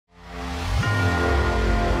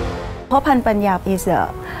Popan Panyap is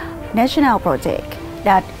a national project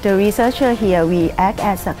that the researcher here we act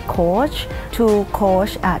as a coach to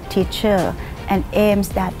coach a teacher and aims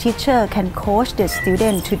that teacher can coach the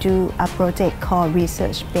student to do a project called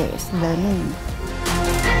research-based learning.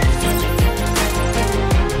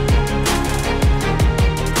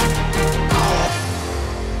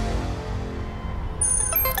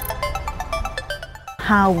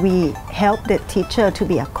 How we help the teacher to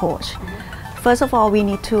be a coach. First of all, we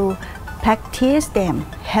need to practice them,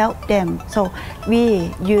 help them. So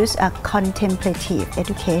we use a contemplative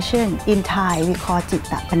education. In Thai, we call จิต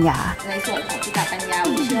ปัญญา ในส่วนของจิตปัญญา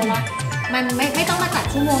เชื่อว่ามันไม่ต้องมาจัด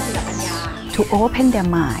ชั่วโมงจิตปัญญา To open their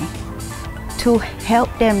mind, to help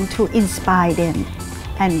them, to inspire them,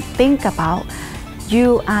 and think about you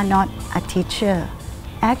are not a teacher.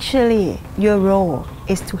 Actually, your role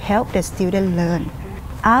is to help the student learn.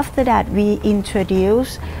 After that, we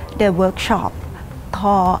introduce the workshop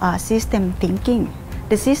called system thinking.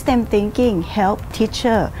 The system thinking helps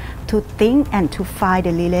teacher to think and to find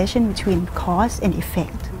the relation between cause and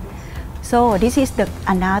effect. So this is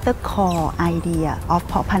another core idea of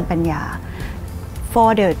Popan Panya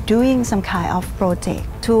for doing some kind of project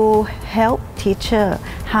to help teacher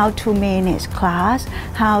how to manage class,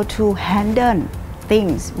 how to handle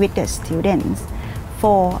things with the students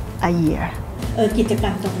for a year. กิจกร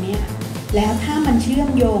รมตรงนี้แล้วถ้ามันเชื่อม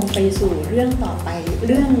โยงไปสู่เรื่องต่อไปเ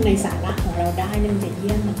รื่องในสาระของเราได้มันจะเ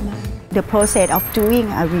ยี่ยมมากๆ The process of doing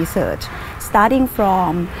a research starting from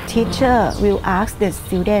teacher will ask the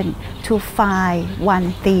student to find one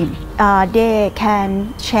theme. They can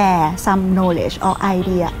share some knowledge or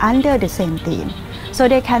idea under the same theme, so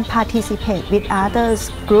they can participate with others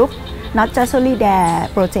group. Not just only their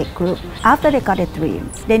project group. After they got a dream,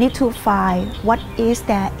 they need to find what is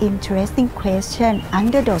their interesting question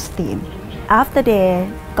under those themes. After they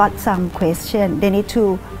got some question, they need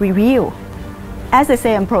to review as the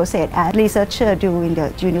same process as researchers do in the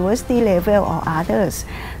university level or others.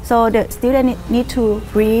 So the student need to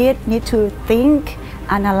read, need to think,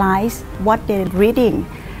 analyze what they're reading,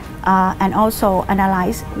 and also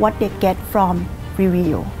analyze what they get from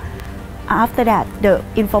review. After that, the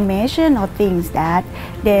information or things that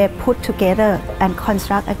they put together and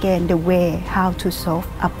construct again the way how to solve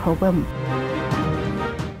a problem.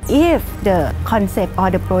 If the concept or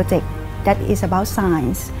the project that is about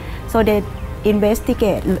science, so they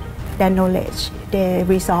investigate their knowledge, they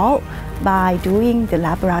resolve by doing the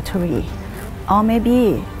laboratory, or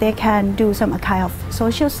maybe they can do some kind of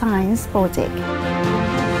social science project.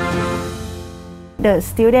 The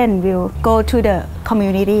student will go to the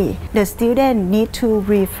community. The student need to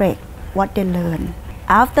reflect what they learn.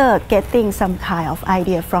 After getting some kind of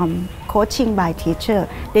idea from coaching by teacher,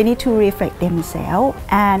 they need to reflect themselves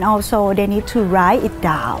and also they need to write it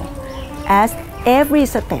down as every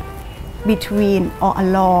step between or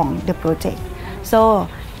along the project. So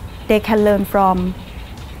they can learn from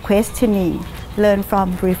questioning, learn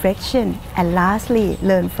from reflection, and lastly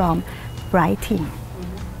learn from writing.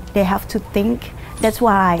 They have to think. That's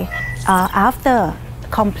why after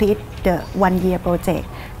complete the one-year project,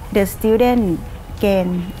 the student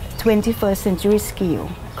gain 21st century skill,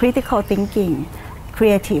 critical thinking,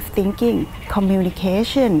 creative thinking,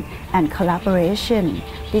 communication, and collaboration.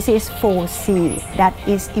 This is 4C that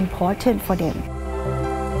is important for them.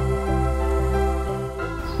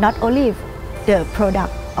 Not only the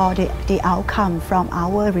product or the outcome from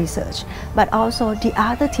our research, but also the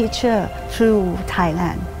other teacher through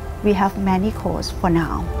Thailand. We have many courses for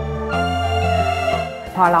now.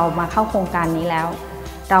 พอเรามาเข้าโครงการนี้แล้ว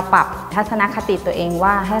เราปรับทัศนคติตัวเอง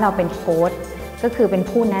ว่าให้เราเป็นโค้ชก็คือเป็น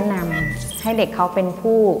ผู้แนะนำให้เด็กเขาเป็น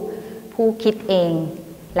ผู้คิดเอง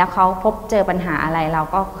แล้วเขาพบเจอปัญหาอะไรเรา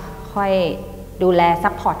ก็ค่อยดูแลซั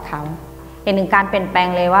พพอร์ตเขาเห็นถึงการเปลี่ยนแปลง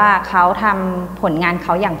เลยว่าเขาทำผลงานเข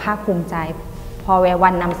าอย่างภาคภูมิใจพอวั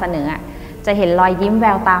นนำเสนอจะเห็นรอยยิ้มแว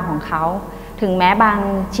วตาของเขาถึงแม้บาง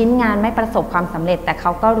ชิ้นงานไม่ประสบความสำเร็จแต่เข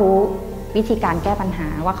าก็รู้วิธีการแก้ปัญหา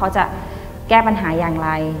ว่าเขาจะแก้ปัญหาอย่างไร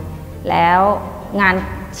แล้วงาน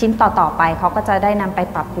ชิ้นต่อๆไปเขาก็จะได้นำไป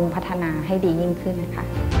ปรับปรุงพัฒนาให้ดียิ่งขึ้นนะคะ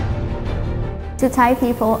To Thai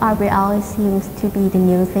people, RBL seems to be the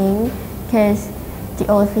new thing because the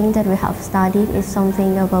old thing that we have studied is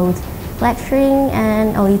something about lecturing and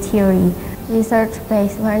only theory.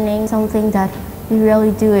 Research-based learning, something that we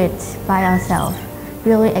really do it by ourselves,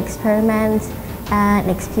 really experiment and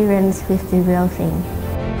experience with the real thing.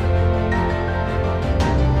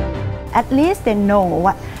 At least they know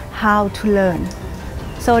how to learn,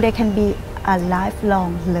 so they can be a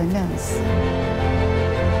lifelong learners.